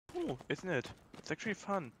cool, isn't it? It's actually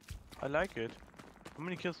fun. I like it. How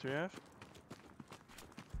many kills do you have?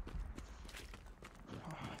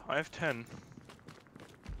 I have 10.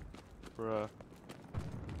 Bruh.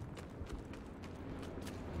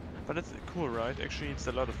 But it's cool, right? Actually, it's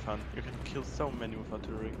a lot of fun. You can kill so many with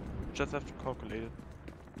artillery. Just have to calculate it.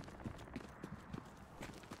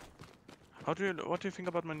 What do you think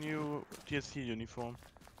about my new DSC uniform?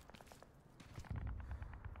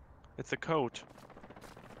 It's a coat.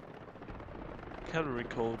 Cavalry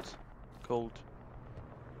coat. Cold.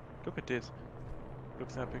 Look at this.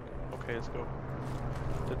 Looks epic. Okay, let's go.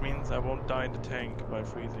 That means I won't die in the tank by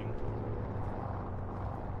freezing.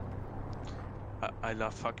 I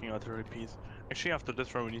love fucking artillery piece. Actually, after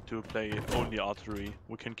this round we need to play only artillery.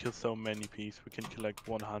 We can kill so many piece. We can kill like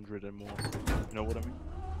 100 and more. You know what I mean?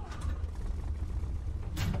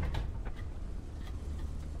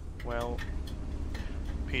 Well,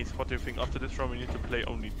 piece, what do you think? After this round we need to play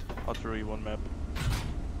only artillery one map.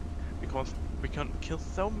 Because we can kill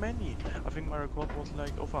so many. I think my record was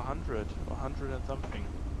like over 100 or 100 and something.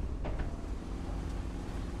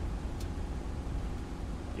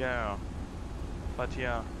 Yeah. But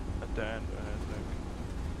yeah, at the end I had like...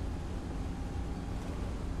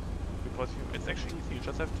 Because it's actually easy, you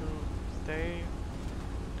just have to stay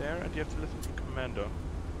there and you have to listen to commander.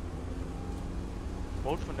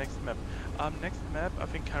 Vote for next map. Next map, I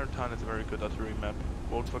think Karantan is a very good artillery map.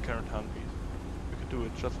 Vote for Karantan, please. You can do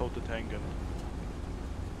it, just hold the tank and...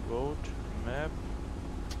 Vote map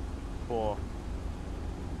 4.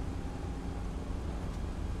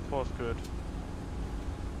 4 is good.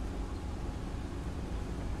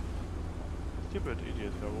 Stupid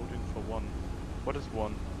idiots are voting for 1. What is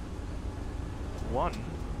 1? 1?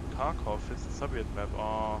 Kharkov is the Soviet map.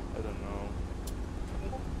 Oh, I don't know.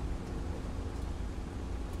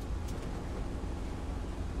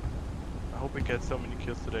 I hope we get so many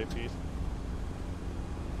kills today, please.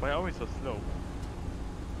 Why are we so slow?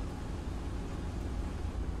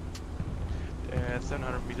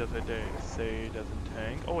 700 meters a day. Say there's a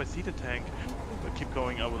tank. Oh, I see the tank. But keep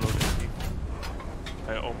going, I will load it.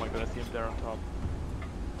 Oh my god, I see him there on top.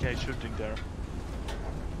 Yeah, he's shooting there.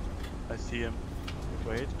 I see him.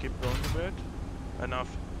 Wait, keep going a bit.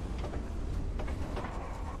 Enough.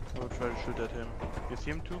 I will try to shoot at him. You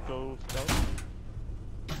see him too? Go slow.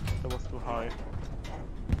 That was too high.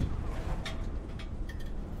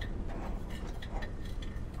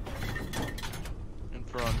 In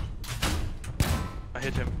front. I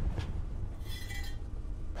hit him.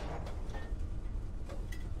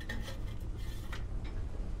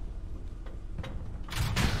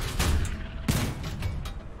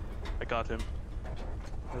 I got him.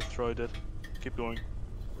 I destroyed it. Keep going.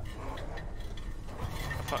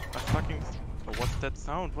 I fucking... Oh, what's that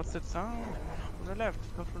sound? What's that sound? On the left.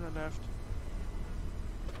 Go from the left.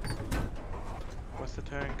 Where's the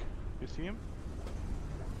tank? You see him?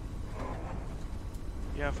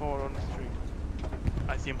 Yeah, forward on the street.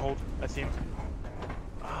 I see him, hold. I see him.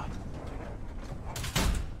 Ah.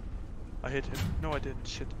 I hit him. No, I didn't.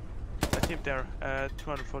 Shit. I see him there at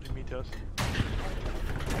 240 meters.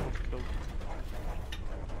 Close.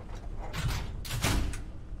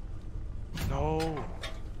 No!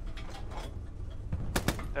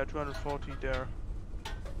 There, 240 there.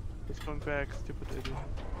 He's going back, stupid idiot.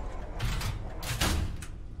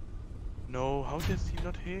 No, how does he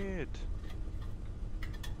not hit?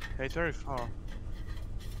 Hey, it's very far.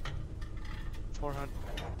 400.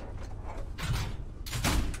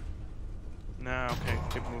 Nah, okay,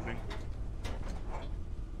 keep moving.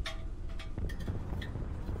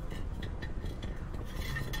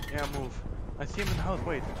 Yeah, move. I see him in the house,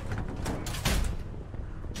 wait.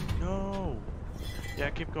 No! Yeah,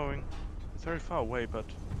 keep going. It's very far away, but...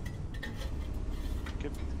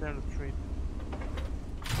 Keep down the street.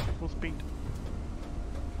 Full speed.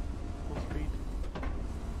 Full speed.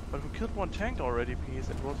 But we killed one tank already, please.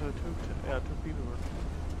 It was two people.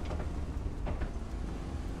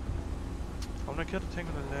 I'm gonna kill the tank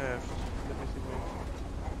on the left. Let me see, wait.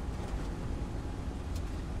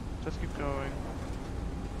 Just keep going.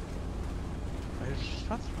 I hear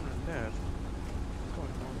shots from the left. What's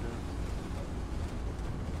going on there?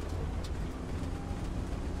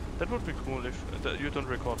 That would be cool if... you don't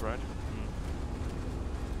record, right?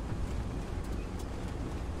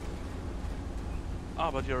 Ah,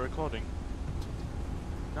 but you're recording.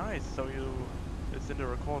 Nice, so you... It's in the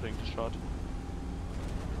recording shot.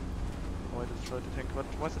 Oh, I destroyed the tank. But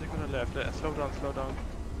why's the tank on the left? Slow down, slow down.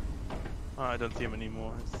 Ah, I don't see him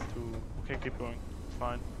anymore. It's too... Okay, keep going. It's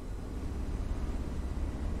fine.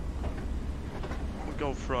 We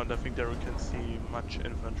go front. I think there we can see much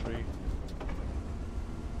infantry.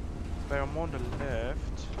 They are more on the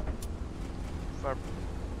left. far?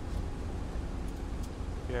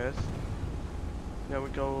 Yes. Yeah, we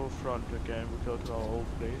go front again. We go to our old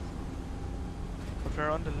place. But we're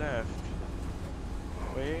on the left.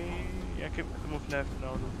 Wait. Yeah, keep move left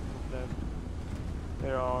now. Move left.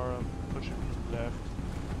 They are pushing to the left.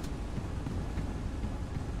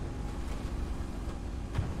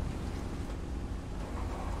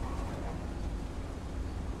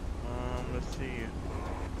 Let's see.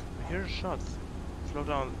 I hear shots. Slow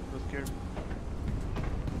down. Let's get.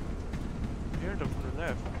 I hear them from the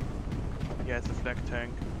left. Yeah, it's a flag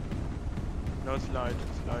tank. No, it's light.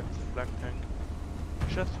 It's light. It's a flag tank.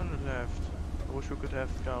 Just on the left. I wish we could have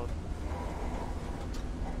scout.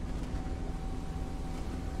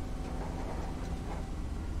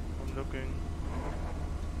 I'm looking.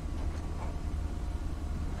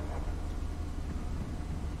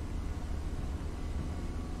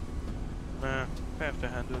 Nah, I have to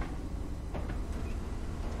handle it.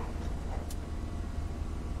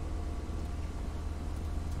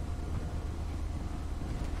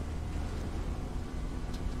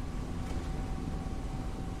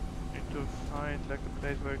 Need to find like a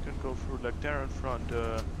place where you can go through, like there in front.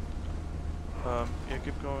 Yeah,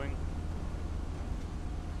 keep going.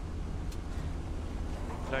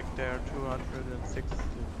 Like there, 260.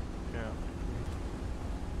 Yeah.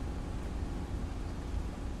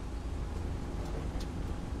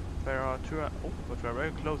 There are two. Oh, but we're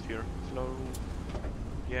very close here. Slow.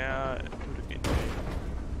 Yeah, to the gate.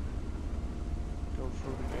 Go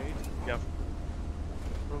through the gate. Yeah.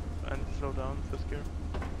 And slow down, first gear.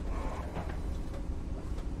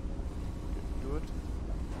 Do it.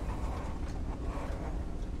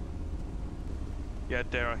 Yeah,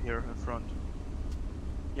 they are here in front.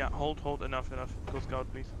 Yeah, hold, enough. Go scout,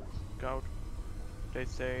 please. Scout. They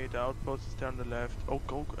say the outpost is there on the left. Oh,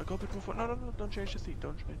 go a bit more forward. No, don't change the seat,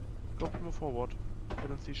 don't change. Go a bit more forward. I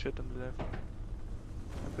don't see shit on the left.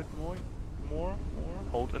 A bit more.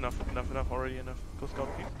 Hold, enough, already enough. Go scout,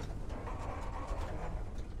 please.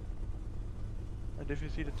 And if you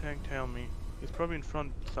see the tank, tell me. It's probably in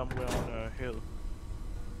front somewhere on a hill.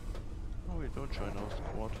 Oh, wait, don't join our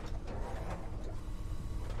squad.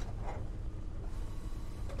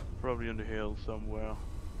 Probably on the hill somewhere.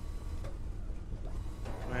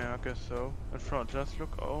 Yeah, I guess so. In front, just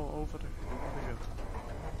look over the hill.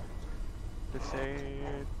 Let's say...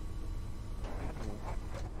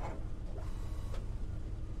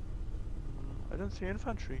 I don't see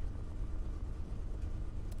infantry.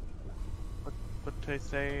 But they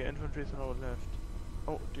say infantry is on our left.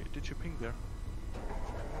 Oh, did you ping there?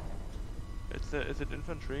 Is it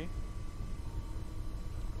infantry?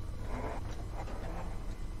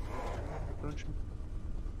 Don't you?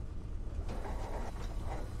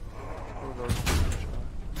 Oh lord.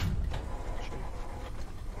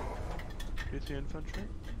 Do you see infantry?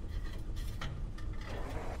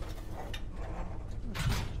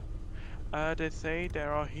 They say they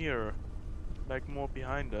are here. Like more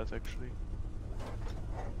behind us actually.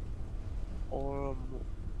 Or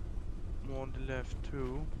more on the left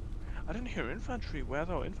too. I didn't hear infantry. Where's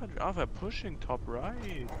our infantry? Oh, they're pushing top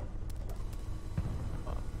right.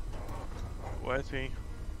 Where is he?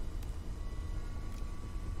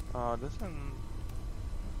 Listen.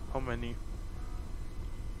 How many?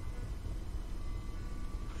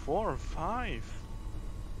 4 or 5?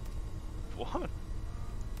 What?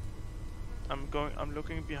 I'm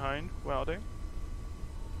looking behind. Where are they?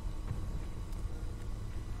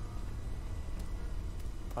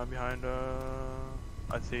 I'm behind,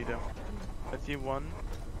 I see them. I see one.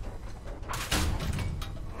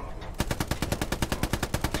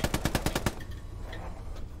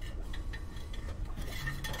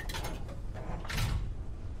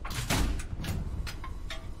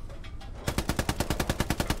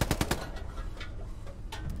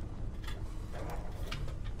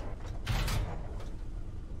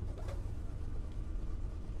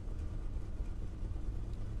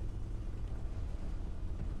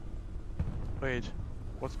 Wait,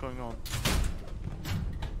 what's going on?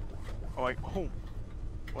 Oh, oh!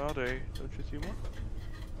 Where are they? Don't you see one?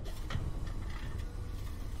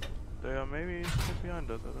 They are maybe just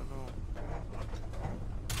behind us, I don't know.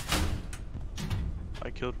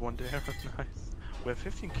 I killed one there, nice. We have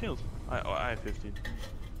 15 kills. I have 15.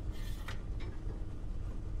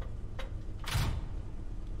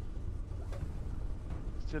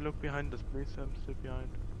 Still look behind us, please. I'm still behind.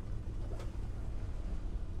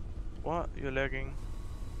 What? You're lagging.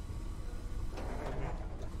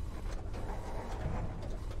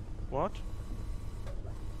 What?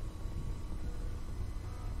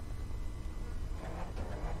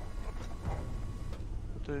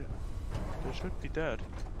 But they should be dead.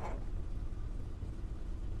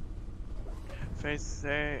 Phase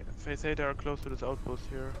A, they are close to this outpost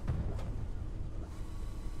here.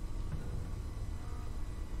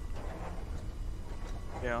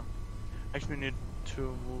 Yeah. Actually, we need to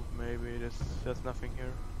move maybe. There's nothing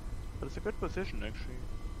here. But it's a good position actually.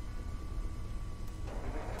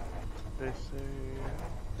 Phase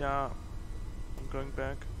A. Yeah. I'm going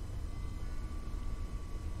back.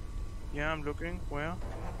 Yeah, I'm looking. Where?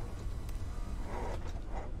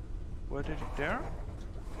 Where did it? There?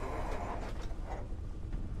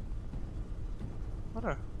 What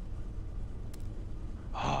a...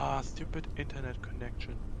 Ah, stupid internet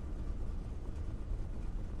connection.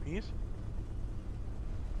 Peace?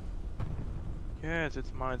 Yes,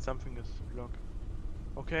 it's mine. Something is blocked.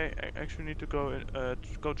 Okay, I actually need to go in,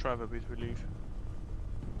 go travel please, we leave.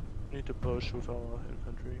 Need to push with our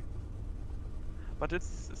infantry. But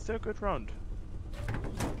it's still a good round.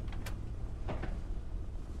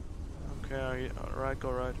 Okay, alright,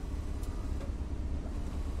 go right.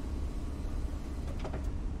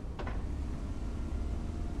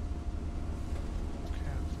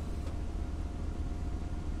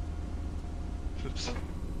 Okay.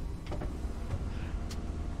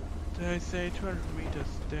 They say 200 meters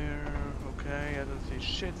there. Okay, I don't see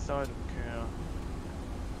shit, so I don't care.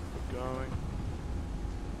 Keep going.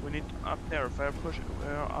 We need up there. If I push,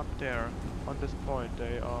 we're up there on this point.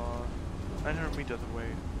 They are 900 meters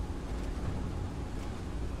away.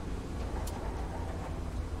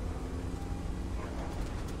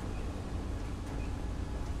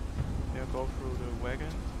 Yeah, go through the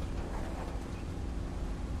wagons.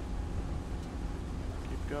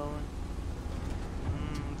 Keep going.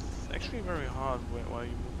 It's actually very hard while you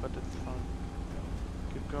move, but it's fun.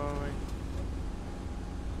 Keep going.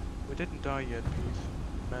 We didn't die yet, please.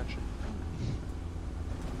 Mention.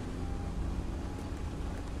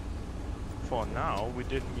 For now, we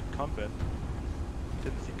didn't meet combat.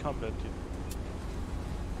 Didn't see combat yet.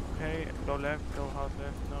 Okay, go left, go hard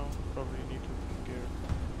left now. Probably need to gear.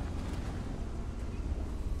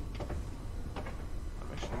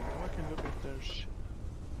 Actually, now I can look if there's shit.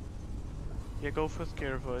 Yeah, go first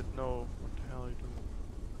gear for it. No, what the hell are you doing?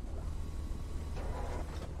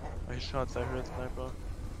 I hear shots, I heard sniper.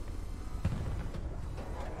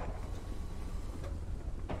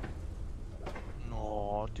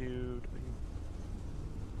 No, dude.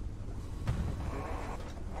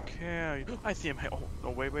 Okay, I see him. Oh, no,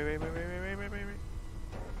 wait.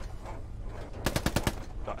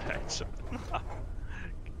 Got headshot.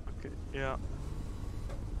 Okay, yeah.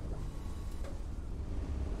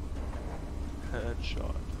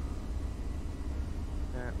 Headshot.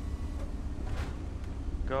 Yeah.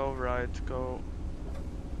 Go right, go.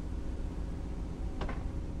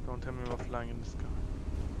 Don't tell me we're flying in the sky.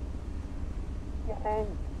 Whoa!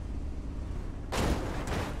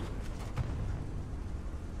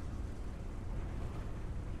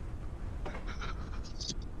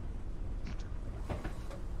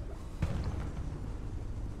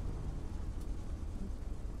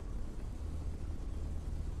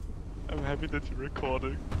 I'm happy that you're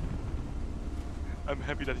recording. I'm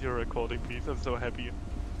happy that you're recording, please. I'm so happy.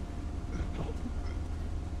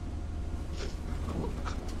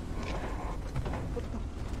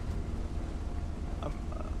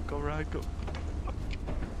 Go right, go.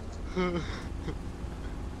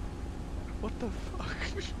 What the fuck?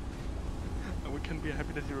 And we can be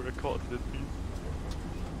happy that you recorded it, please.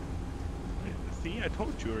 See, I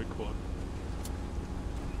told you record.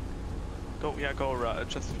 Go, yeah, go right.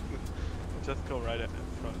 Just go right at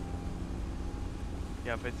front.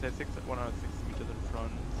 Yeah, if it says 160 meters in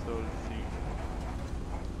front, so let's see.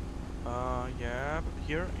 Yeah,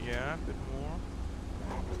 here, yeah, a bit more.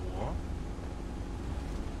 More.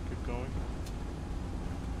 Keep going.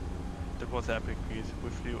 That was epic, please. We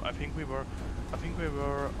flew. I think we were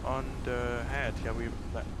on the head. Yeah, we.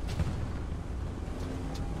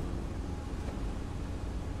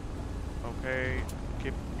 Okay,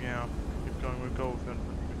 keep going. We'll go with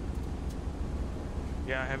infantry.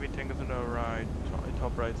 Yeah, heavy tank is on the right,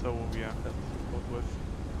 top right. So yeah, that's both with.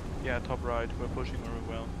 Yeah, top right. We're pushing very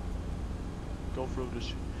well. Go through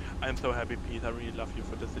this. I'm so happy, Pete. I really love you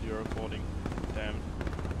for this that you're recording. Damn.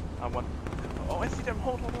 I want. Oh, I see them.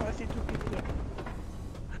 Hold on. I see two people there.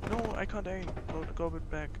 No, I can't aim. Go a bit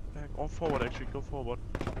back. Or forward actually. Go forward.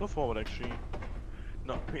 Go forward actually.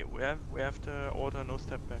 No, we have the order. No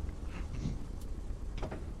step back.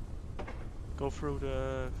 Go through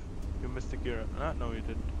the. You missed the gear. No, you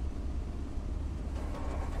didn't.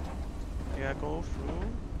 Yeah, go through.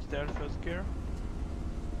 Stay in first gear.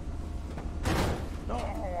 No!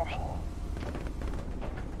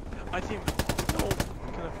 I see him. No!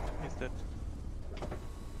 Could have missed it.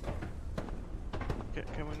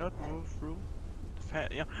 Can we not move through?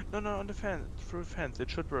 fence. Yeah, no, on the fence. Through the fence. It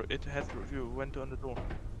should work. It has. You went on the door.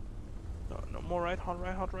 No, more right, hot,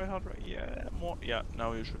 right, hot, right, hot, right. Yeah, more. Yeah,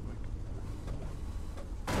 now you should work.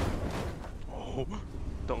 Oh,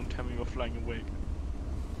 don't tell me you're flying away.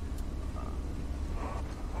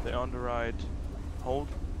 They're on the right. Hold.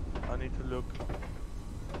 I need to look.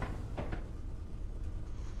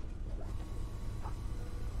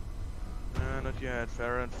 Not yet.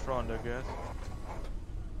 They're in front, I guess.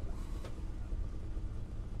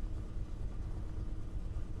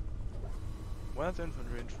 Where's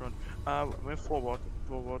infantry in front? We're forward.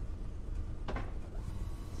 Forward.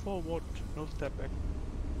 Forward. No step back.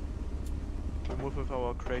 We move with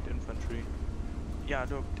our great infantry. Yeah,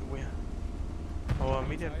 look. Our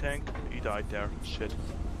medium tank. He died there. Shit.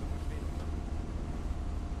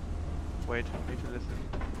 Wait. Need to listen.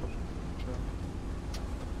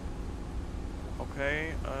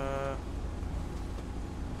 Okay,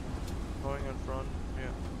 going in front,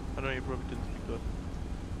 yeah. I know you probably didn't speak good.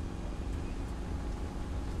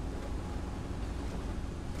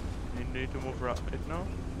 You need to move it now,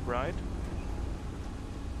 right?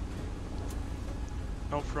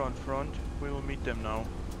 No, front, we will meet them now.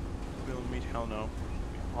 We will meet hell now.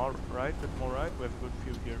 All right, bit more right, we have a good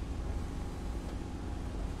view here.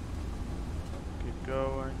 Keep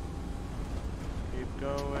going. Keep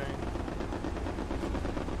going.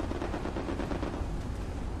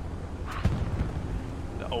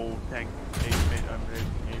 Oh, tank, I'm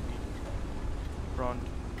raising AP. Front.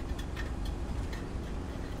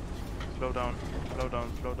 Slow down, slow down,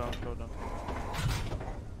 slow down, slow down.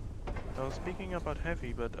 I was speaking about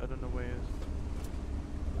heavy, but I don't know where he is.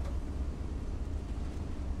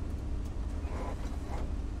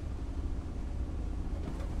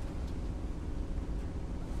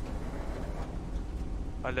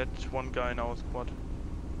 I let one guy in our squad.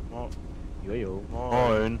 Oh. Jojo.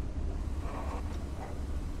 Moin.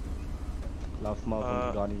 Lauf mal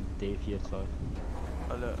von Gani D42.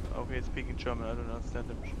 Okay, speaking German, I don't understand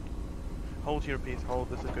them. Hold here, please,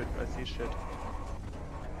 hold, this is good, I see shit.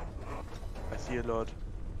 I see a lot.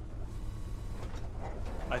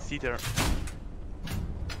 I see there.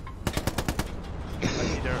 I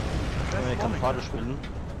see there. Ich kann Pfade spielen.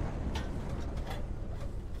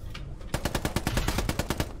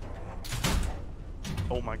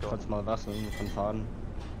 Oh my god. Kannst mal wechseln, ich kann fahren.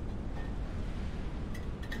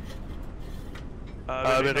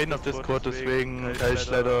 Wir reden auf Discord, deswegen kann ich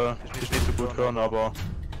leider dich nicht so gut hören, aber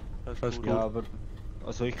alles gut. Ja, aber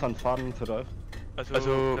also ich kann fahren für euch.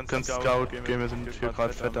 Also kannst Scout gehen, wir sind hier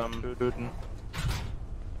gerade fett am Töten.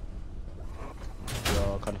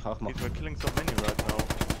 Ja, kann ich auch machen. We're killing so many right now.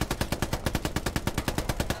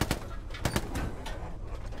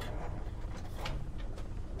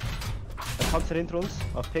 Der Panzer hinter uns,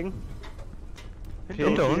 auf Ping.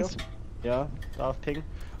 Hinter uns? Ja, da auf Ping.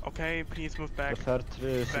 Okay, please move back. Der fährt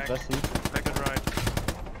Südwesten. Back and right.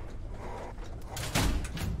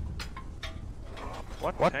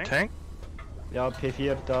 What? Tank? Ja,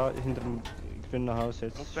 P4 da hinter dem grünen Haus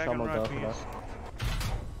jetzt. Schau mal da right, was.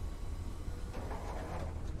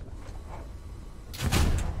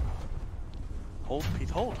 Hold,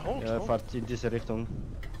 Pete, hold. Ja, er fährt in diese Richtung.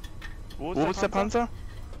 Wo ist der Panzer?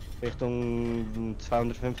 Richtung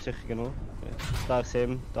 250, genau. Da ist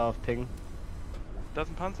eben, da auf Ping. Da ist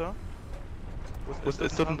ein Panzer? Wo ist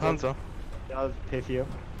dort ein Panzer? Ja, P4.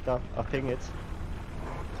 Da, auf Ping jetzt.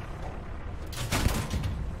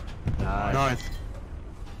 Nice.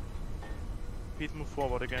 Please move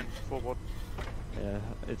forward again. Forward. Ja,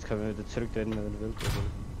 jetzt können wir wieder zurücktreten, wenn du willst.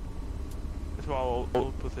 This was our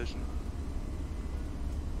old position.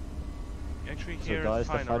 Actually So, here da is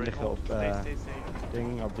ist der fine, feindliche stay safe.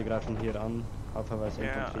 Ding, aber die greifen hier an. Haufenweise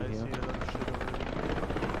Yeah, I Infanterie see a hier. lot of shit over there.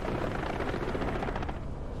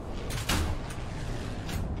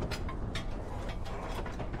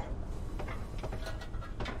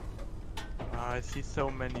 I see so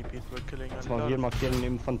many people killing Jetzt mal hier markieren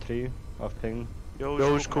Infanterie auf Ping.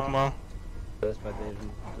 Yo, ich guck mal. Das ist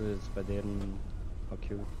bei deren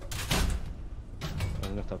HQ.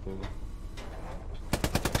 Also nicht da oben.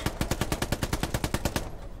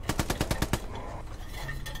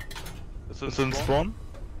 Ist das ein Spawn?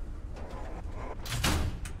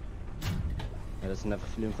 Ja, das sind einfach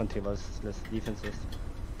viele Infanterie, weil es das Defense ist.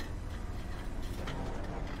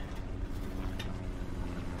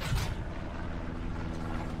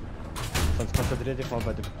 Sonst konzentrier dich mal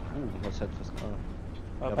bei dem... was hat was...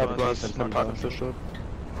 Aber was ist eine Panzerstück?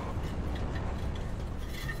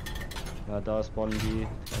 Ja, da spawnen die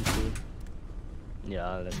Infanterie.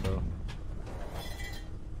 Ja, let's go.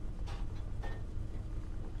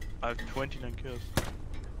 I have 29 kills.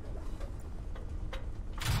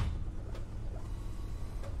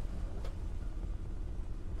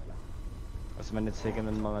 Also wenn jetzt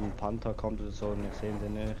irgendwann mal ein Panther kommt oder so und ich sehe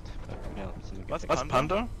den nicht. Ja, sind wir Was? gefällt. Was,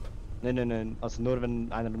 Panda? Nein, also nur wenn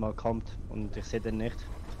einer mal kommt und ich sehe den nicht.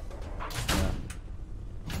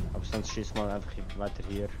 Ja. Aber sonst schießt mal einfach weiter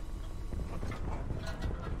hier.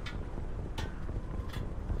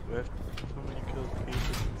 You have so many kills, Pete,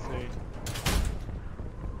 it's insane.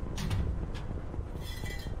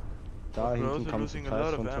 Da We're hinten also kommt losing a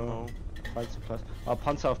Supplies lot of runter. ammo. Falls Supplies. Ah,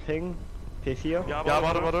 Panzer auf Ping. P4. Ja, Ja,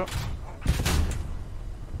 warte.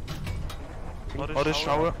 Warte,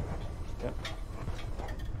 schaue.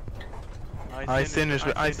 Ja. Ich seh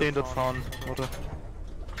ihn dort fahren, oder?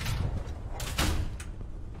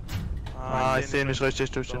 Ich seh ihn nicht richtig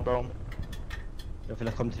durch den Baum. Ja,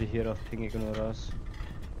 vielleicht kommt die hier auf Ping irgendwo raus.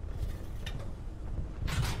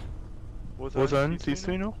 Wo Wo ist er? Siehst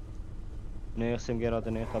du ihn noch? Ne, ich sehe ihn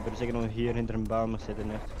gerade nicht, aber er ist irgendwo hier hinter dem Baum, ich sehe den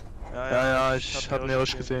nicht. Ja, ich hab ihn ja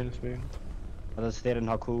nicht gesehen, deswegen. Ah, das ist der in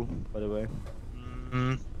HQ, by the way.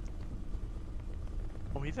 Mhm.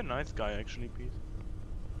 Oh, he's a nice guy actually, Pete.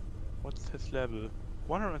 What's his level?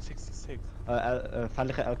 166.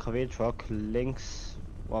 Feindlicher LKW-Truck links,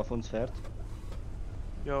 wo auf uns fährt.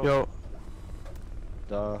 Yo. Jo,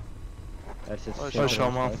 Da. Er ist jetzt. Oh, hinter schau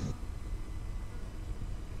uns mal.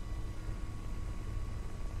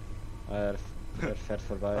 gleich. Er fährt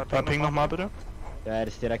vorbei. Ping nochmal bitte. Ja, er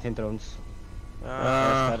ist direkt hinter uns.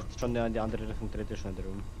 Ja. Er fährt schon in die andere Richtung, dreht er schnell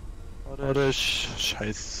rum. Oder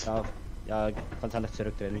scheiß. Ja, kannst eigentlich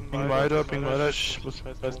zurückdrehen. Ping weiter, ich muss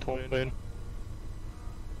erst hochdrehen.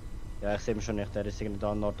 Ja, ich sehe ihn schon nicht, der ist irgendwie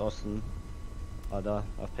da im Nordosten. Ah, da,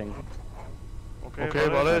 auf Ping.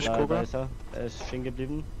 Okay, warte, ich Da gucke. ist er. Er ist stehen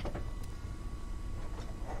geblieben.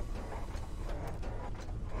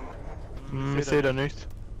 Ich seh da nichts.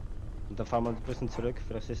 Und dann fahren wir ein bisschen zurück,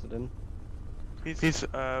 vielleicht siehst du den. He's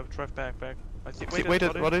drive back. I see.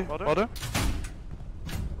 Warte.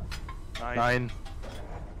 Nice. Nein.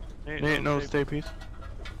 Nee, no, stay peace.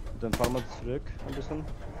 Und dann fahren wir zurück ein bisschen.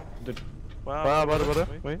 Wow, Warte.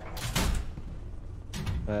 Wait.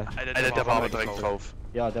 Alter, Der war aber direkt drauf.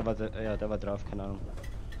 Ja, der war drauf, keine Ahnung.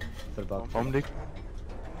 Verbuggt. Warum liegt?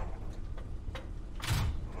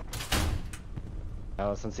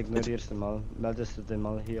 Ja, sonst ignorierst du mal. Meldest du den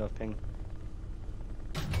mal hier auf Ping.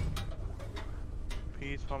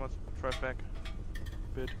 Peace, farmers, drive back.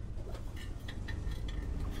 Bit.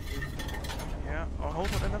 Yeah, oh, hold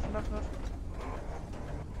on, enough.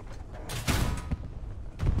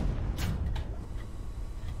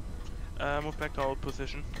 Move back to old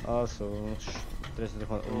position. Also, drehst du dich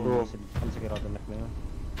mal um, Oh. sind die Panzer gerade nicht mehr.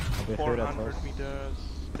 Aber ich höre 400 etwas. meters,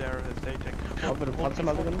 they're hesitating. Haben wir den Panzer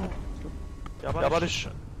mal drin? Ja, Ja, warte, ich.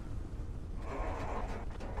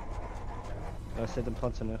 Ja, ich sehe den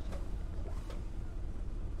Panzer nicht.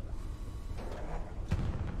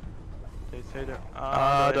 They say they're...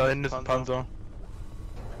 Da hinten ist ein Panzer.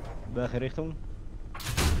 Welche Richtung?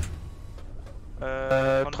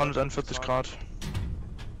 341 Grad.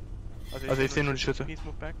 Also ich sehe nur die Schüsse. Please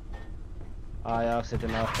move back. Ah ja, ich sehe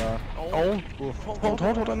den auch da. Oh!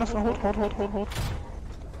 Hold, Anderson, hold.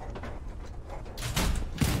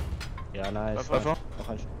 Ja, nice. Was? Noch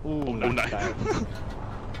ein Oh nein. geil.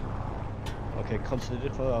 Okay,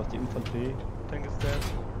 konzentriert voll auf die Infanterie. Tank is dead.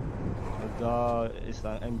 Und da ist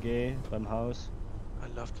ein MG beim Haus. I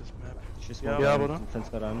love this map. Schieß Ja, mal ja, rein, oder? zum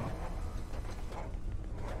Fenster rein.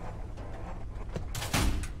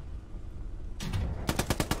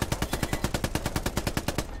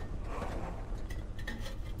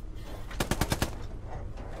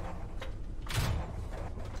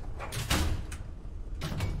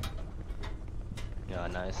 Ja,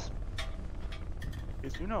 nice.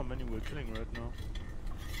 Yes, you know how many we're killing right now.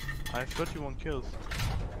 I have 31 kills.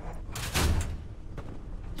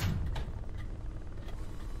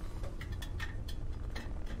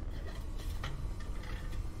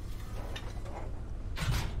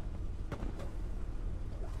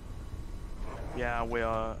 Yeah, we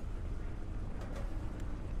are...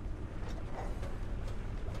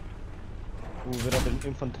 Wir haben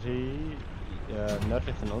Infanterie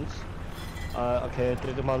nördlich von uns. Okay,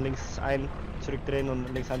 dreh doch mal links ein, zurückdrehen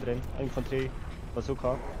und links eindrehen. Infanterie,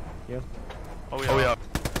 Bazooka. Hier. Oh ja. Oh ja.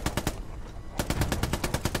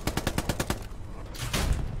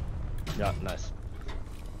 Ja, nice.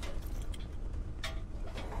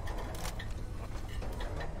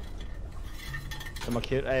 Er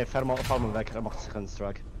markiert, fahr mal weg, er macht sich einen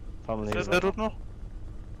Strike. Fahr mal Ist hier. der dort noch?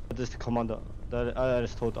 Das ist der Kommando. Er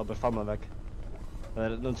ist tot, aber fahr mal weg.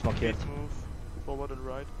 Er hat uns markiert. Please move forward and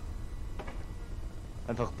right.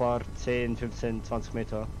 Einfach ein paar 10, 15, 20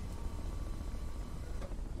 Meter.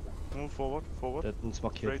 Move forward. Der hat uns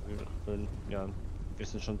markiert. Ja, wir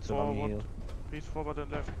sind schon zu lange hier. Please forward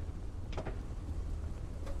and left.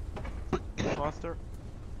 faster.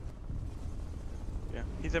 Yeah,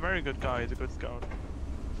 he's a very good guy, he's a good scout.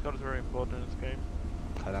 Scout is very important in this game.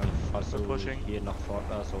 Keine Ahnung, falls We're du pushing. hier nach vorne,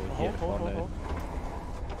 also hier vorne.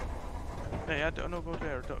 Yeah, no, go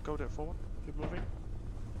there, go there, forward. Keep moving.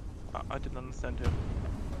 I didn't understand him.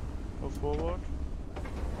 Go forward.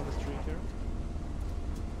 On the street here.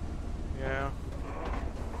 Yeah.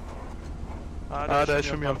 Da ist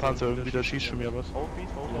schon mir am Panzer irgendwie, da schießt schon mir was. Hold,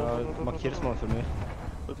 please, hold, Ja, hold, hold, markier's mal für mich.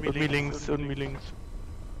 Irgendwie links.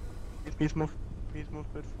 Please move. Please move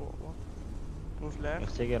a bit forward. Move left. Ich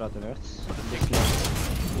sehe gerade rechts. Links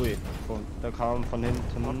noch. Ui, da kam von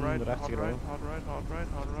hinten Hard right, rechts hard gerade. right, hard right, hard right,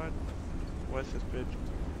 hard right. Where's this bitch?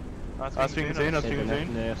 Hast du ihn gesehen? Hast du ihn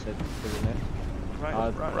gesehen? Nee, ich sehe ihn nicht. Right,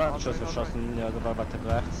 Ah, right, Schuss verschossen, ja, da war weiter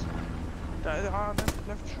rechts.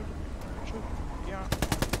 Left, shoot. Ja.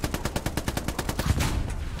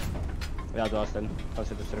 Ja, du hast den.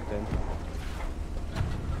 Kannst wieder zurückgehen.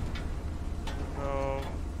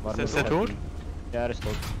 No. Ist der tot? Ja, er ist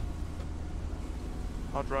tot.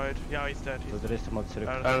 Hard right. Yeah, he's dead. So, der ist mal zurück.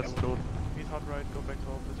 Er ist tot. He's hard right. Go back to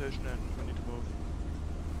our position and we need to move.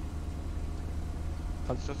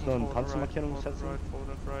 Kannst du Just so eine forward and Panzermarkierung right, setzen? forward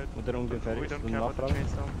and right. Oder ungefähr We ist don't und care about the nachfragen?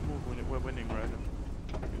 chains now. Move. We're winning, right?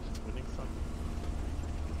 Use winning stuff.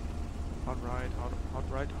 Hard right,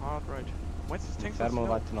 hard right. Where's this tank? Fahr mal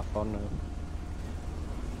weiter nach vorne.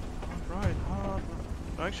 Hard right.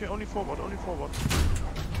 No, actually, only forward.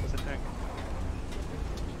 There's a tank.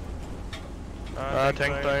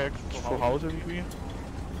 Tank direkt vor Hause irgendwie. Ja,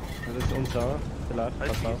 das ist unser, vielleicht, pass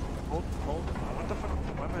auf. Hold. What the fuck?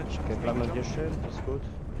 Why am I Okay, bleiben wir hier stehen, das ist gut.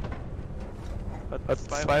 Hat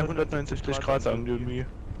 290 Grad sagen die irgendwie.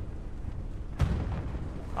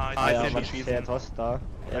 Ah, Ah ja, ich aber sehe ich sehe etwas da.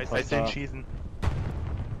 Ich Etwas sehe ihn da. schießen.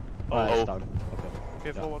 Ah, er Oh. ist da. Okay.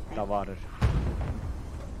 Okay, Ja, forward. da war er.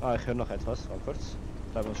 Ah, ich höre noch etwas, war kurz.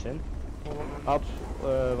 Bleib mal stehen. Forward. Ab,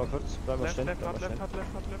 war kurz, bleib mal Left, stehen. left, Bleib mal hard stehen.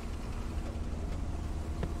 left.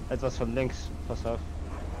 Etwas von links, pass auf.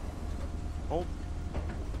 Hold.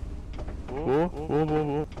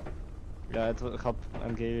 Wo? Ja, ich hab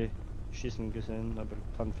MG schießen gesehen, aber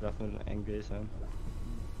kann vielleicht nur ein MG sein.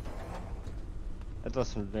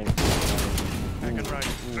 Etwas von links. Back and right.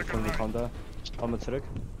 Von die Kante. Kommen wir zurück.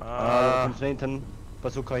 Ah. Von hinten.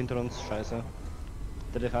 Bazooka hinter uns, scheiße.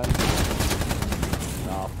 Dreh dich ein.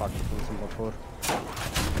 Ah, fuck, ich muss mal vor.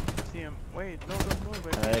 See him. Wait, no,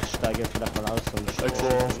 wait. Ich steige vielleicht mal aus und Direkt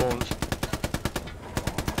vor uns.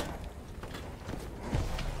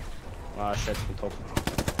 Ah, shit, ich bin top.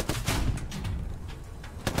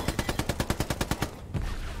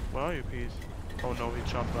 Where are you, peace? Oh no, he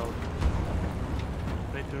jumped out.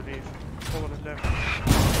 Need to leave. Forward and left.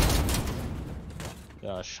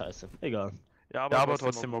 Ja, scheiße. Egal. Ja, Aber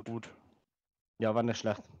trotzdem mal gut. Ja, war nicht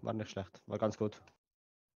schlecht. War ganz gut.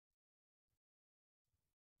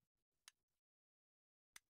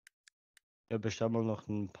 Ja, bestell mal noch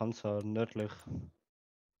einen Panzer nördlich.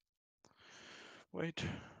 Wait.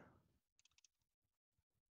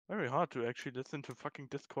 Very hard to actually listen to fucking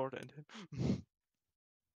Discord and him.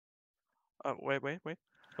 Wait.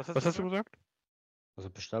 Was hast du gesagt? Also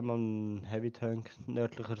bestell mal einen Heavy Tank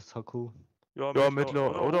nördliches HQ. Ja,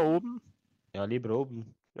 Mittler oder oben? Ja, lieber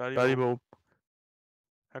oben. Ja, Ja, lieber oben.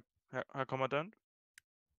 Herr Kommandant?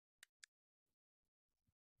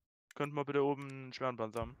 Könnten wir bitte oben einen schweren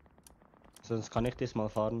Panzer haben? Sonst kann ich diesmal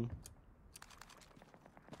fahren.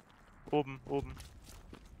 Oben.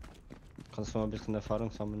 Kannst du mal ein bisschen Erfahrung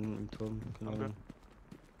sammeln im Turm. Genau. Okay.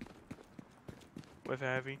 Wait for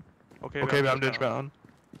heavy. Okay, Okay, wir haben den schwer an.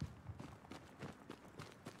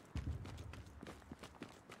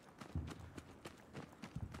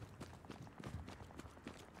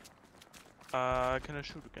 Can I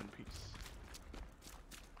shoot again, please?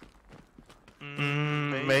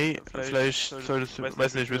 May, vielleicht solltest du,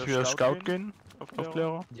 weiß nicht, willst du wieder Scout gehen?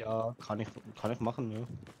 Aufklärer? Ja, kann ich machen, ja.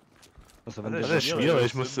 Also wenn Das Das ist schwierig,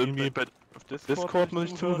 ich muss ist irgendwie bei Auf Discord muss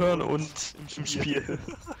ich zuhören und im Spiel.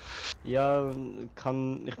 Ja,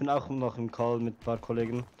 ich bin auch noch im Call mit ein paar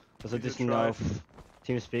Kollegen. Also die Did you sind try? auf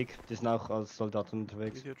Teamspeak, die sind auch als Soldaten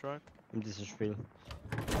unterwegs Did you try? in diesem Spiel.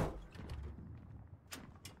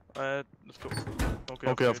 Let's go.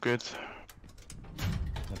 Okay, auf geht's.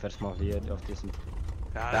 Dann fährst du mal hier auf diesen.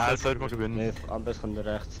 Ja, das sollten wir gewinnen. Nee, am besten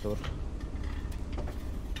rechts durch.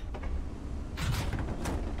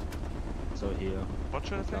 So hier. What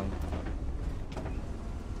should I say? Lang.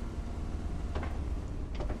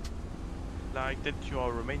 Like, did you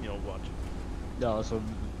are Romania or what? Ja, also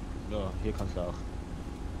ja, hier kannst du auch.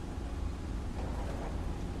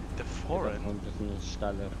 The Hier foreign? ein bisschen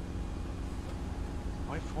steiler.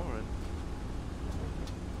 Why foreign?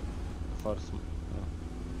 Fahrst, ja.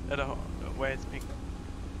 Where I speak.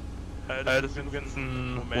 Das ist übrigens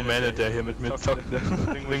ein Rumäne, der hier mit mir zockt.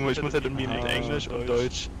 Deswegen, ich muss halt irgendwie mit Englisch und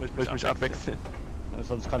Deutsch, will ich mich abwechseln.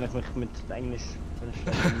 Sonst kann ich mich mit Englisch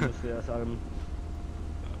verständigen, muss ich ja sagen.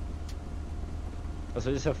 Also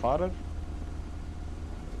ist er Fahrer?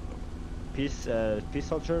 Peace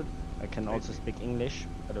soldier. I can also speak English,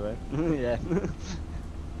 by the way. Yeah.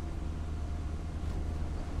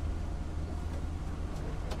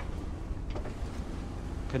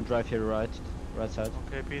 Can drive here right side.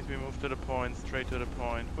 Okay, peace, we move to the point, straight to the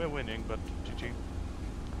point. We're winning, but GG.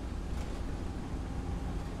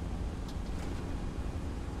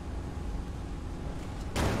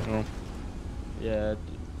 Oh. Yeah,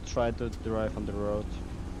 try to drive on the road.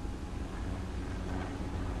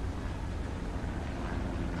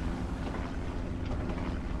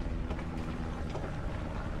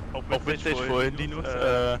 Auch witzig vorhin, Linus,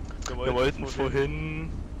 wir wollten vorhin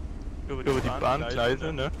über die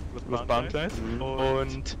Bahngleise, ne? Über das Bahngleis.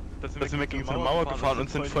 Und da sind wir gegen so eine Mauer gefahren und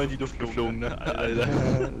sind voll in die Luft geflogen, ne? Alter.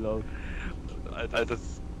 Alter, das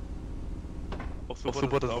ist auch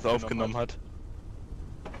super, dass es aufgenommen hat.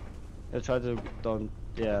 Yeah,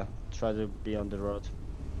 try to be on the road.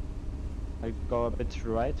 I go a bit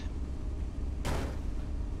right.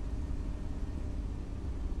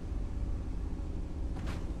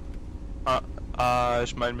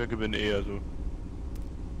 Ich meine, wir gewinnen eher so.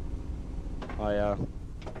 Ah ja.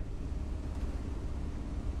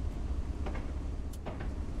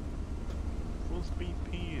 Full speed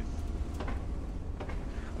peace.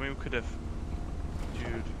 I mean, we could have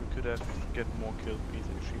get more kills, please.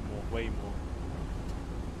 Actually, way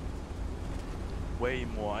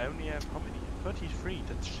more. I only have how many? 33.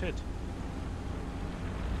 That's shit.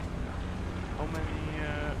 How many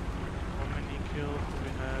kills do we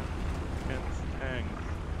have against tanks?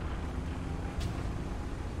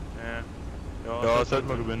 Ja, sollten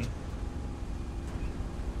wir gewinnen.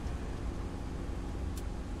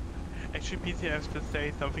 Actually, PC has to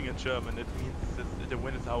say something in German. It means the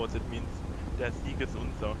win is ours. It means der Sieg ist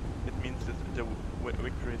unser. It means the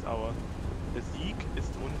victory is ours. Der Sieg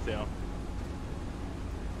ist unser.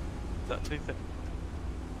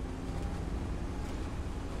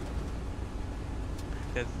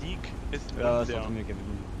 Der Sieg ist Ja, das unser. sollten wir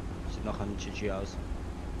gewinnen. Sieht nach einem GG aus.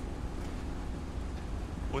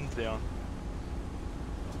 Unser.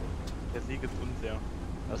 Der Sieg ist unser.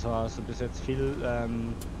 Also hast du bis jetzt viel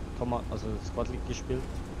also Squad League gespielt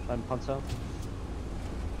beim Panzer?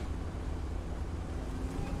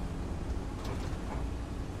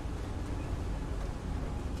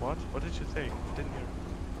 What? What did you say? I didn't hear.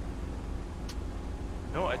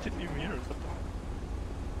 No, I didn't even hear it.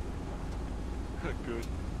 Good.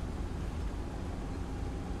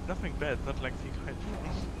 Nothing bad, not like Sieg Heil.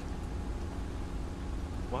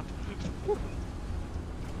 What?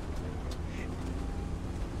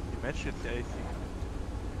 Imagine it's the AC.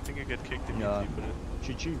 I think I get kicked immediately for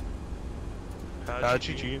this. GG.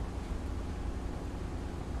 GG.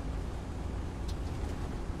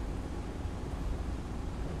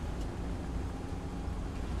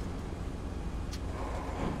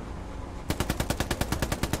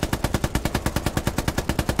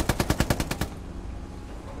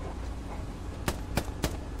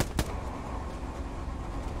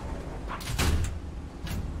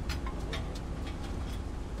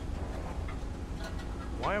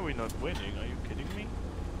 Why are we not winning? Are you kidding me?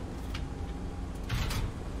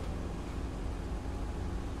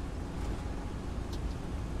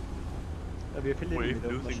 Ja, wir verlieren We're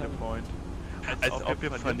wieder losing the wahrscheinlich. point. Als ob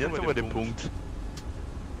wir verlieren sogar den Punkt.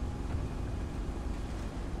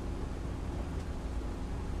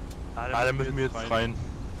 Da müssen wir jetzt rein.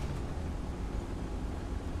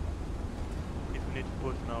 If we need to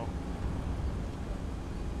push now.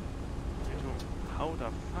 How the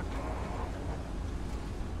fuck?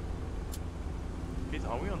 Please,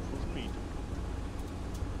 are we on full speed?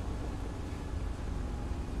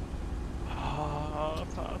 Ah,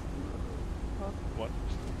 fast. What?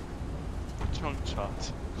 Chunk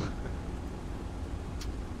chart.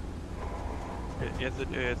 Yes,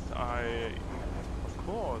 it is. Of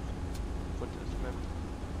course. What is map?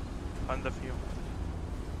 Under view.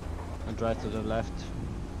 And right to the left.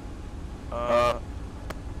 Ja,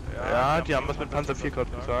 die haben was mit Panzer 4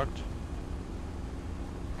 gerade gesagt.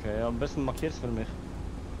 Okay, am besten markierst für mich.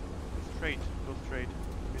 Straight, go straight.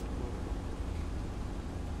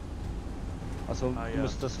 Also Ah, du ja.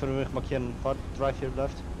 musst das für mich markieren. Fahr, drive here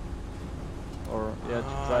left. Or yeah,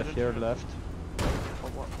 drive here left. Oh,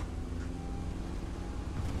 what?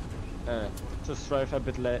 Just drive a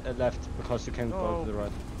bit left because you can go to the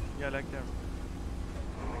right. Yeah, like there.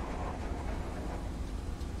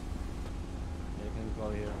 Yeah, you can go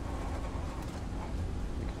here.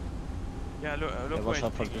 Yeah, look Yeah, where watch he's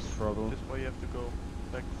out for pinging. this trouble. This way you have to go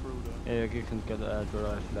back through the... Yeah, you can get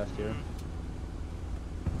drive left here.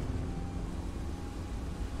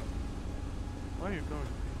 Where are you going?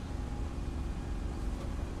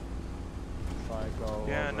 If I go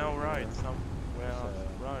Yeah, over no, right, here, somewhere else,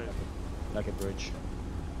 it's, right. like a bridge.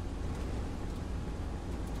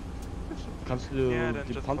 Kannst du Yeah, then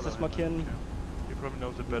die just Panzers follow him, markieren? yeah. He probably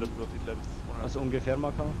knows it better because he lives 100. Also ungefähr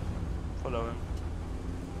marker? Follow him.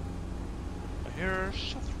 I hear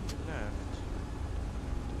shots from the left.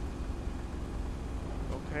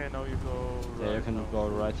 Okay, now you go right. Yeah, you can go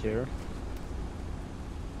right here.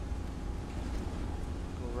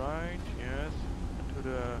 Go right, yes, and to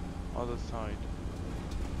the other side.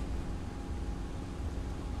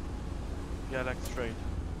 Yeah, like straight.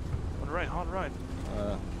 On the right, hard right.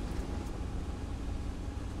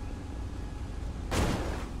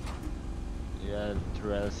 Yeah, the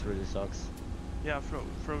rails really sucks. Yeah,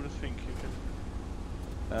 throw the thing, you can...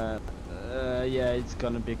 Yeah, it's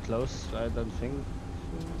gonna be close, I don't think.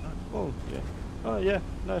 Oh, yeah. Oh, yeah,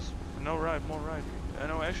 nice. No, right, more right.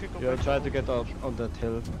 No, actually go Yeah, back. try to get up on that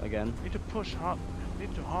hill again. Need to push hard.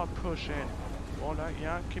 Need to hard push in. All that,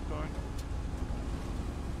 yeah, keep going.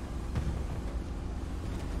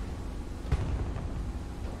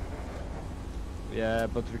 Yeah,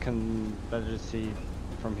 but we can better see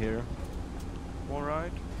from here. More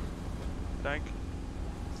right. Like,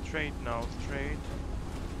 straight now, straight.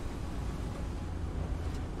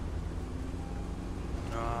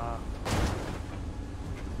 Ah.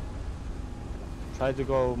 Try to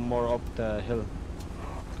go more up the hill.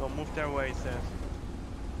 Go move their way, he says.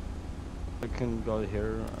 We can go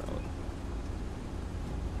here.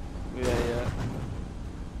 Yeah.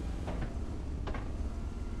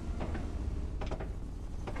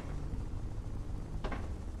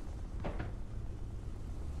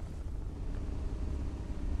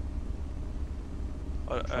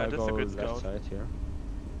 That's a good left scout. side here.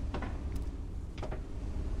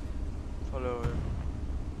 Follow him.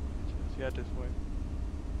 Yeah, this way.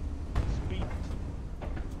 Speed.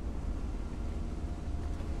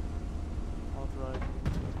 Hard right.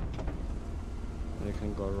 You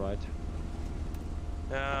can go right.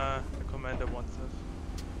 Yeah, the commander wants us.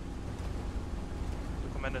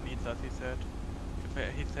 The commander needs us, he said.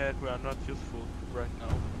 He said we are not useful right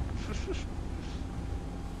now.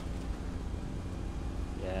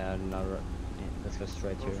 Yeah, now let's go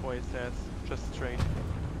straight here. Before he says, just straight.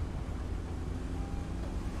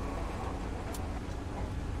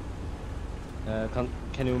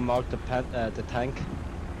 Can you mark the tank?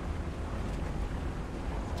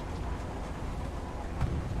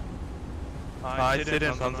 Ich sehe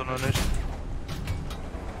den Panzer noch nicht.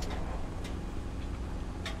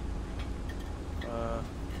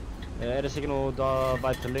 Er ist irgendwo da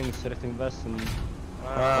weiter links, Richtung Westen.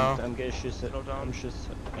 MG schießt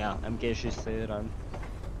ja, MG schießt rein.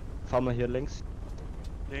 Fahren wir hier links.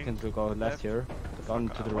 You can go left here, down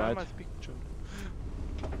to the right. Okay.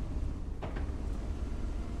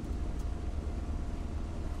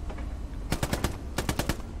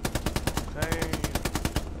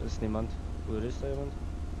 Da ist niemand. Oder ist da jemand?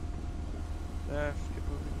 Left, keep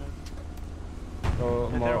moving left. Go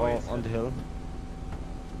Yeah, more there on the hill.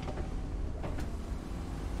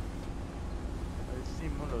 I see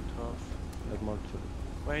Molotov. Like more to...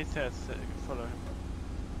 Where he says, follow him.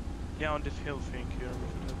 Yeah, on this hill thing here, we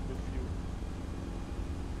should have a good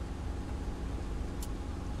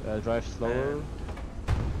view. drive slower.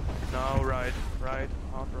 Now right, right,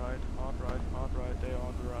 hard right, hard right, hard right, they are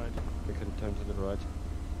on the right. We can turn to the right.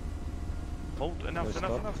 Hold, enough.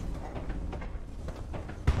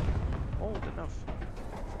 Hold, enough.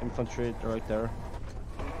 Infantry right there.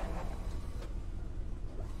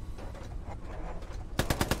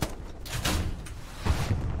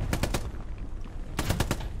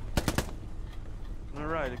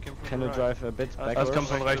 Alright, it came from Can the you right. drive a bit backwards? Das kommt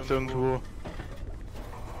von rechts irgendwo.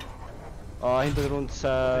 Hinter uns,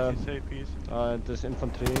 What did he say, peace? das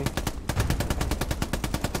Infanterie.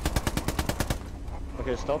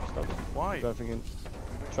 Okay, stop. Why? Driving in.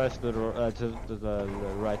 Try to the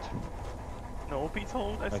right. No, peace,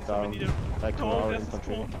 hold, I see Back somebody down. there. Back to No, our there's a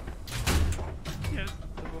infantry. spawn. Yes,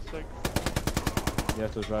 that was like... You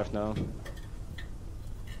have to drive now.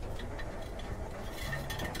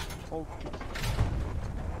 Hold, peace.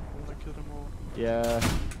 I wanna kill them all. Yeah.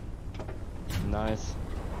 Nice.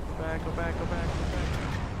 Go back.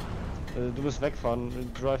 Du musst wegfahren.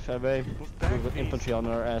 Drive away. Move back, With please. infantry on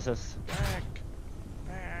our asses. Back.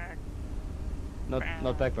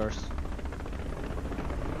 Not backwards.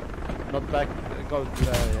 Not back. Go.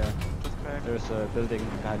 Yeah. Just back. There's a building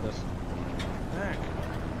behind us. tank?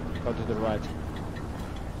 Go to the right.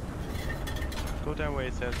 Go that way,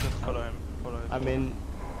 it says. Just follow him. Follow him. I mean,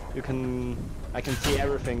 you can... I can see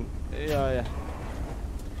everything. Ja.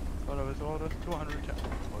 Follow his orders. 210.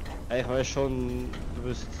 Ich weiß schon, du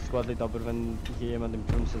bist Squad-Lead, aber wenn hier jemand im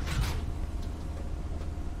Turm sitzt...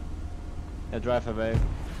 Yeah, drive away.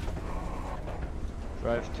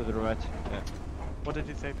 Drive to the right. Yeah. What did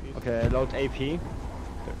he say, please? Okay, load AP.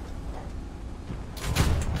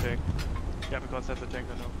 Okay. Yeah, because that's a tank,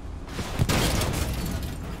 I know.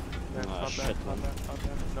 Ah, shit, man.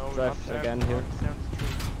 No, Drive not again there, here. not there, it's true.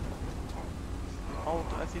 Oh,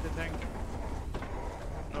 I see the tank.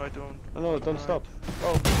 No, I don't. Oh, no, don't stop.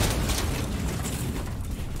 Oh.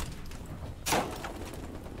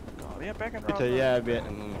 Oh, yeah, back and Bitte, yeah,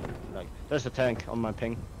 like, there's a tank on my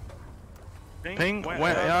ping. Ping? Where?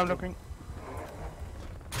 Yeah, I'm looking.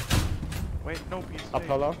 Wait, no, please.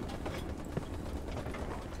 Ablaller.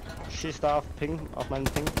 Schießt da auf Ping, auf meinen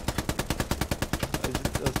Ping.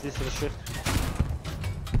 Ist diese Shift.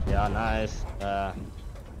 Ja, nice.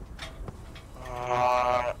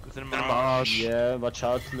 It's in Marsh. Yeah, watch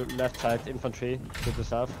out, left side infantry to the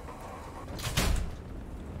south.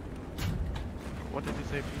 What did you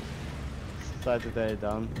say, please? Side the day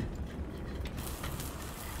down.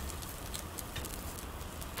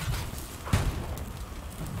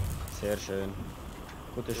 Sehr schön.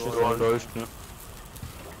 Gute Schüsse. Ja, läuft, ne?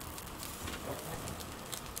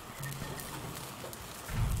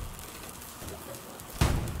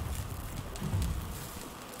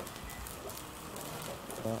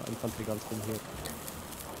 Ja, Infanterie ganz rum hier.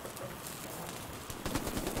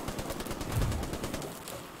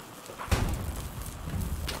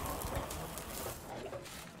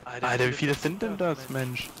 Alter, wie viele sind denn das,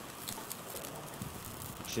 Mensch?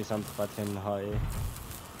 Schieß einfach weiter in HE.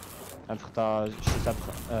 Einfach da,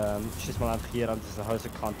 schieß mal einfach hier an diese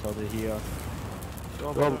Häuserkante oder hier.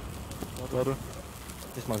 Ja, Warte.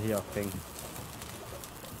 Schieß mal hier auf Ping.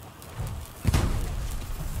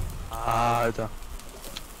 Ah, Alter.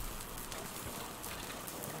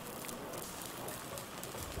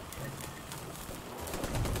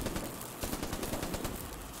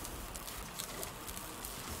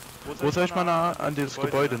 Wo soll ich mal an dieses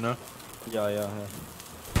Gebäude, ne? Ja.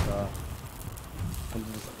 Da. Und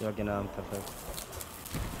ja, genau, perfekt.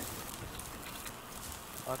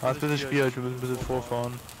 Ah, ist ein bisschen schwierig, wir müssen ein bisschen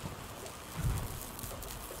vorfahren.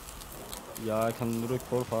 Ja, ich kann ruhig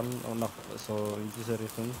vorfahren und nach so in diese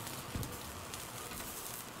Richtung.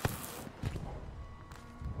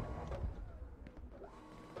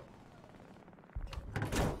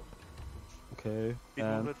 Okay.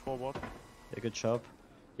 Move it forward. Yeah, good job.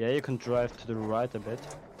 Yeah, you can drive to the right a bit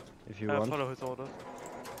if you want. Follow his orders.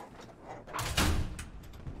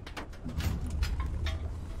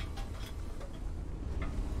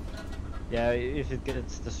 Yeah, if it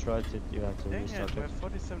gets destroyed, you have to Dang restart it, we it. have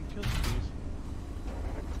 47 kills, please.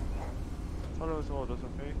 Follow his orders,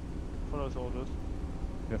 okay? Follow his orders.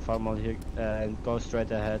 We farm on here and go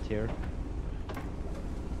straight ahead here.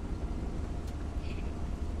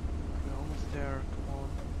 We're almost there, come on.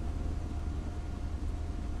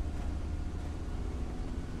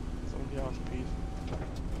 It's only our speed.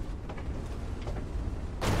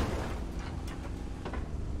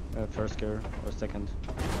 First gear or second.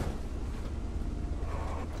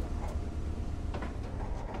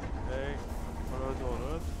 Okay, follow his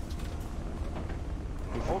orders.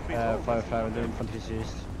 Hold piece, Fire the infantry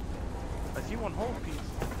east. I see one hold piece.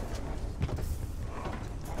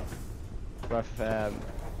 Drive a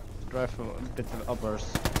bit upwards.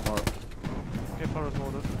 Or Okay, follow his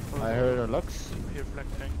orders. Follow I his heard orders. a Lux. Here, flag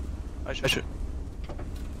tank. I should.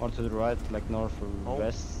 One to the right, like north or Oh.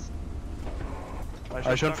 west.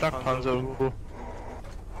 Ah, schon Flakpanzer irgendwo.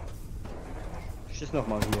 Schieß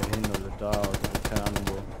nochmal hier hin oder da oder keine Ahnung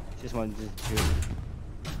wo. Schieß mal in diese Tür.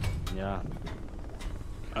 Ja.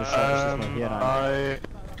 Schieß mal hier rein. Bei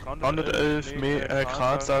 111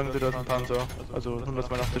 Grad sagen sie, das ist ein Panzer. Also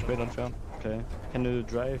 182 Meter entfernt. Okay. Can you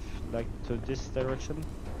drive like to this direction?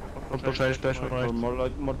 Und wahrscheinlich gleich noch Or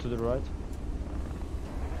rechts. more to the right?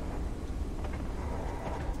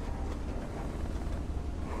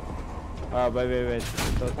 Wait.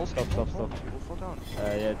 Stop. Fall down.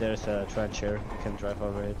 Yeah, there's a trench here. You can drive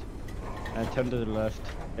over it. And turn to the left.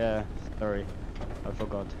 Yeah, sorry. I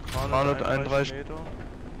forgot. 131 Meter.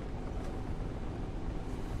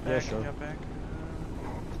 Yeah, Back, sure. yeah, back.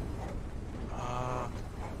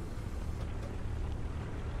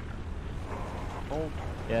 Oh,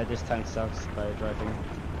 Yeah, this tank sucks by driving.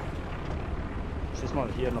 Schieß mal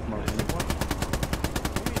hier nochmal hin.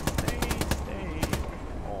 Stay.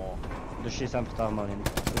 Oh. Du schießt einfach da mal hin.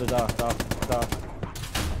 Oder da.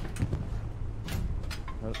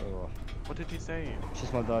 Oh. What did he say?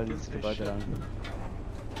 Schieß mal da ins Gebäude rein.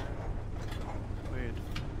 Wait.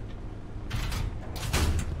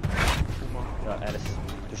 Ja, er ist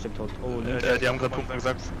bestimmt tot. Oh, links. Die haben gerade Pumpen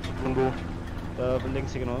gesagt. Irgendwo. Da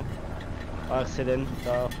links hier genau. Ah, ich seh den.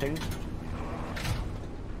 Da auf Ping.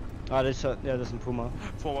 Ah, das ist ja, das ist ein Puma.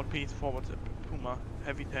 Forward, please, forward. Puma.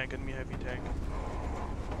 Heavy tank, enemy heavy tank.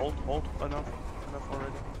 Hold, enough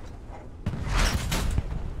already.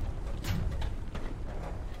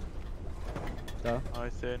 Da. I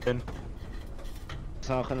see. Das ist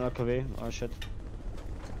auch ein AKW. Ah, shit.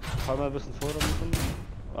 Fahr mal ein bisschen vor.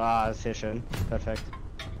 Ah, sehr schön. Perfekt.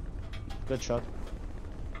 Good shot.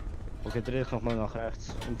 Okay, dreh dich nochmal nach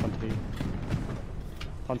rechts. Infanterie.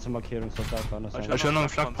 Panzermarkierung sollte auch anders sein. Ich höre noch einen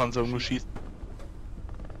Flakpanzer umgeschießt.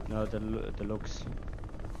 Ja, der Lux.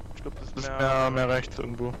 Ich glaube, das Das ist ist mehr rechts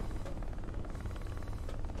irgendwo.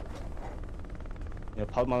 Ja,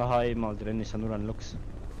 halt mal High, mal drin ist ja nur ein Lux.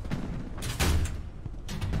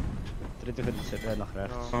 Dritte wird nach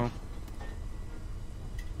rechts. Ja.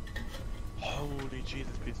 Holy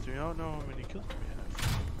Jesus, please do you know how many kills we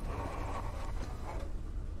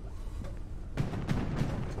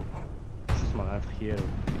have? Schieß mal einfach hier.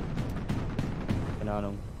 Keine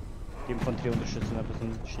Ahnung. Die Infanterie unterstützen ein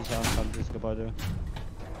bisschen. Schieße an dieses Gebäude.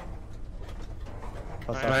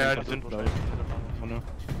 Pass Ja, auf, die sind glaube ich.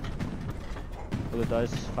 Oder da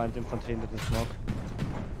ist Feindinfanterie mit dem Smog.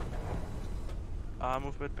 Move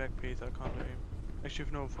a bit back, please. I can't aim.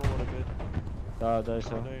 Actually, no, forward a bit. Da ist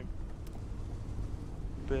er. Can't aim.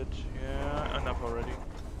 Bit, yeah, enough already.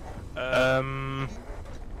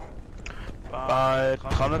 Bei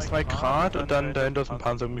 302 Grad und dann dahinter ist ein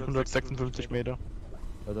Panzer, irgendwie 156 Meter.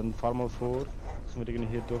 Ja, dann fahr mal vor, dass wir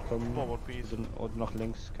irgendwie hier durchkommen. Forward, please. Oder nach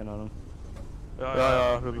links, keine Ahnung.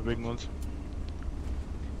 Ja, wir bewegen uns.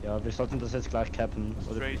 Ja, wir sollten das jetzt gleich cappen.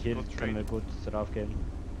 Oder Straight, hier go straight. können wir gut drauf gehen.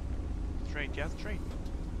 Straight, yeah, straight.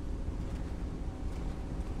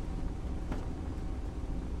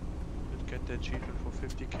 Let's get the achievement for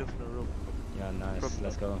 50 kills in a row. Ja, nice, Problem.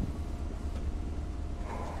 let's go.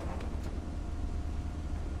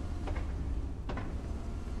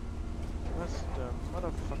 What's the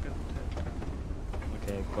motherfucking tank?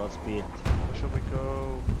 Okay, Godspeed. Where should we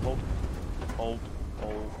go? Hold.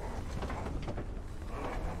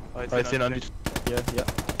 Ich sehe an die. Hier, ja.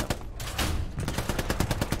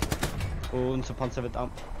 Oh, unser Panzer wird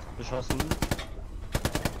beschossen.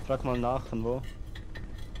 Frag mal nach, von wo.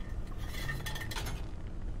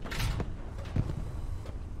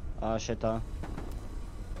 Ah, shit, da.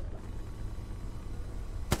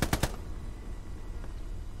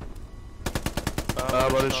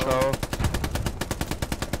 Aber ich schau.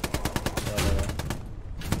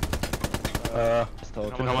 Ist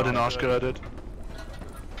tot. Den haben wir den Arsch gerettet.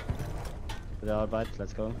 Gute Arbeit,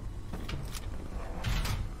 let's go.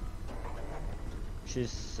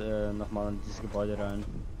 Schieß nochmal in dieses Gebäude rein.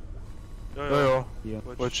 Ja. Hier.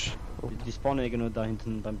 Watch. Die spawnen irgendwo da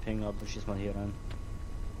hinten beim Ping, aber schieß mal hier rein.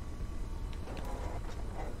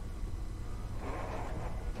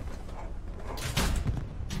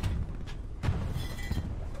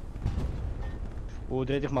 Oh,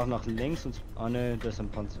 dreh dich mal nach links und... Ah ne, das ist ein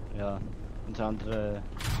Panzer. Ja. Unter anderem...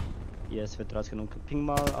 IS wird rausgenommen. Ping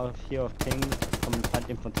mal auf, hier auf Ping. Kommen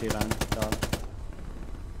Feindinfanterie rein. Da.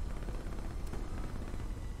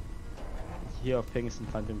 Hier auf Ping ist ein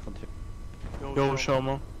Feindinfanterie. Jo, schau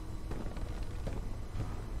mal.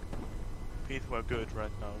 Peace, we're good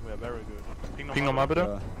right now. We're very good. Ping nochmal bitte.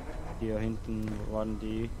 Ja. Hier hinten waren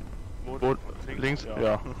die... Wo, links?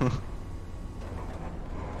 Ja.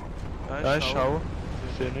 Ja, ich schau.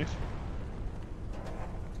 Ich sehe nichts.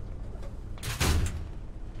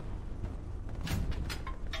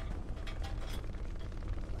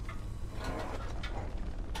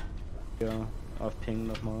 Ja, auf Ping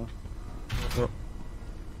nochmal. Ja.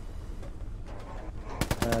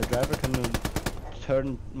 Driver, can you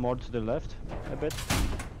turn more to the left a bit?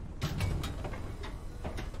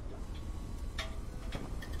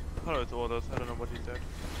 Hello, it's orders. I don't know what he said.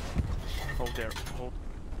 Hold there. Hold.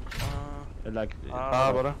 Like...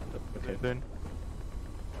 Warte. Okay. Den.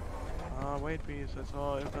 Wait, please. I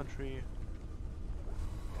saw infantry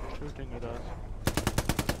shooting at us.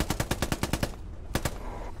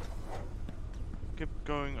 Keep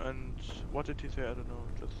going, and what did he say? I don't know.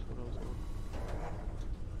 Just what I was going.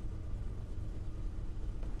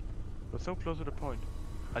 We're so close to the point.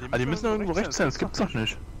 Die müssen doch irgendwo rechts sein, das gibt's doch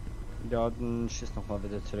nicht. Ja, dann schieß nochmal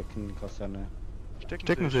wieder zurück in die Kaserne.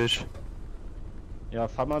 Stecken sich. Ja,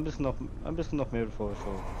 fahr mal ein bisschen noch mehr vor.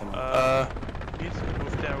 So. Please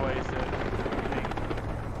move their way,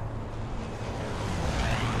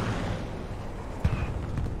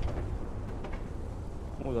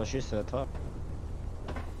 du schießt der Tor.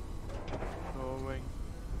 Going.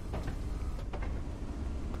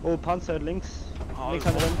 Oh, Panzer links. Oh, Links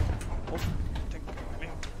an der Wand. Oh,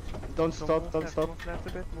 Don't stop, don't stop. Move left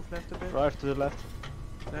a bit, move left a bit. Drive to the left.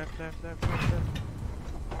 Left.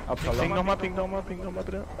 Abfallen. Ping nochmal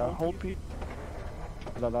bitte. Ja. Hold P.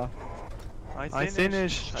 Da. Ich seh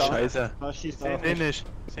nicht. Scheiße. Da schießt Seh er. nicht.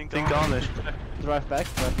 Seh gar nicht. Drive back.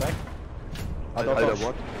 Ah, doch, Alter, doch.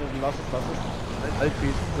 what? Lass es. Halt,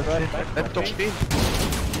 Drive back. bleib doch stehen.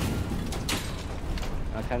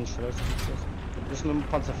 Ja, kein Stress. Das ist nur ein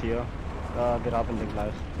Panzer 4. Wir haben den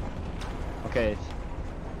gleich. Okay.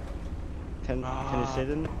 Can you see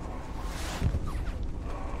den?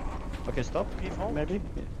 Okay, stop. Maybe.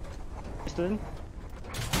 Siehst du den?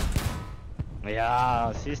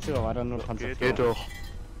 Ja, siehst du, war da nur Panzer 4. Geht doch.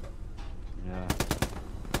 Ja.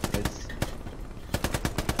 Jetzt.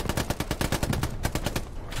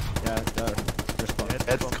 Ja, da.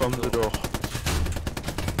 Jetzt kommen sie doch.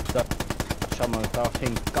 Da. Schau mal, da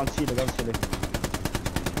hängen ganz viele. Da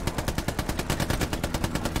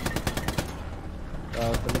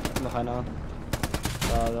liegt noch einer.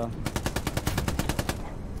 Da.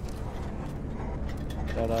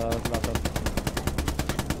 Warte.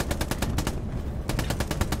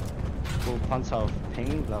 Oh, Panzer auf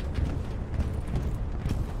hängen, glaub.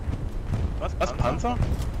 Was, Panzer?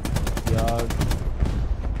 Ja.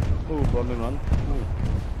 Bombenmann.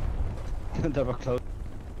 Der war close.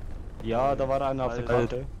 Ja, da war einer auf der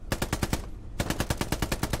Karte.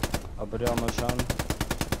 Aber ja, mal schauen,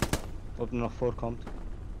 ob er noch vorkommt.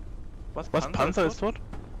 Was, Panzer ist tot?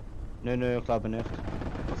 Nee, ich glaube nicht.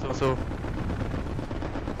 Achso.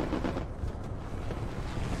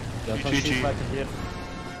 Ja, dann schießt weiter hier.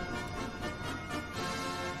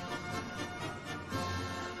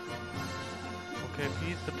 Okay,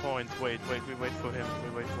 he's the point. Wait, we wait for him.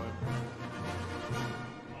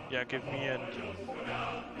 Yeah, give me and...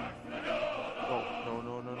 Oh,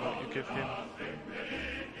 no. You give him...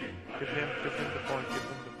 Give him the point.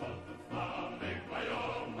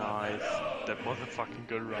 Nice. That was a fucking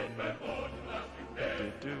good round, man. I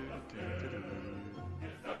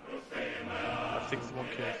have 61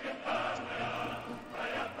 kills.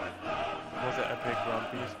 It was an epic round,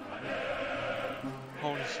 please.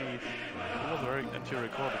 Holy shit. It was very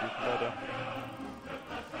anti-recorded, even better.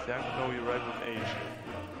 See, I know you're right with age.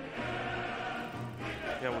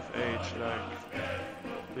 Yeah, with age, like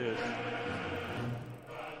this.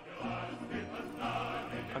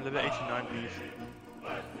 I'm level 89, please.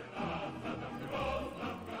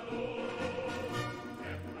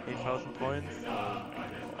 $8,000 points. Oh my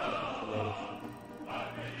god, that's a lot of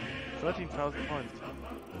 13,000 points.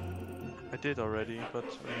 I did already, but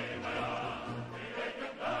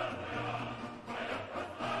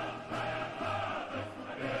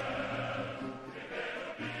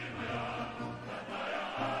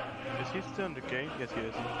is he still in the game? Yes, he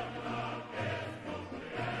is.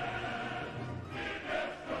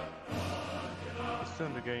 He's still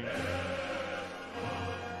in the game.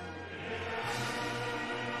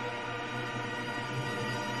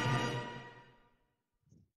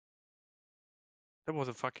 That was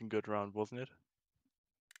a fucking good round, wasn't it?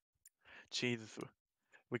 Jesus,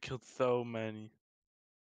 we killed so many.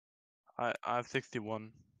 I have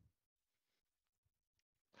 61.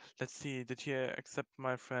 Let's see, did he accept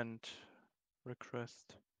my friend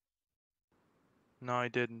request? No, I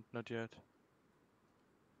didn't, not yet.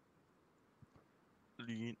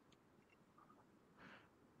 Lean.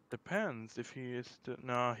 Depends if he is still...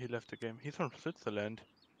 No, he left the game. He's from Switzerland.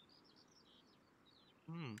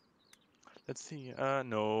 Let's see.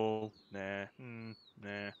 No. Nah.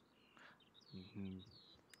 Nah.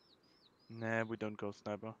 Nah, we don't go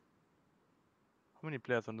sniper. How many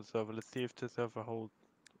players on the server? Let's see if the server holds.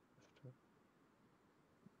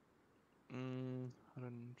 I'm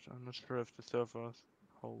not sure if the servers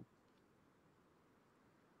hold.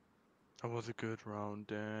 That was a good round,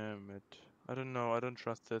 damn it. I don't know, I don't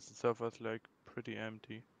trust this. The server's like pretty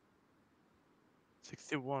empty.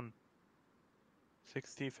 61.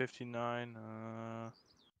 60, 59,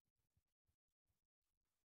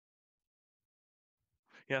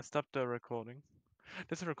 yeah, stop the recording.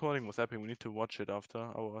 This recording was epic, we need to watch it after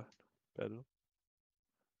our battle.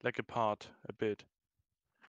 Like a bit.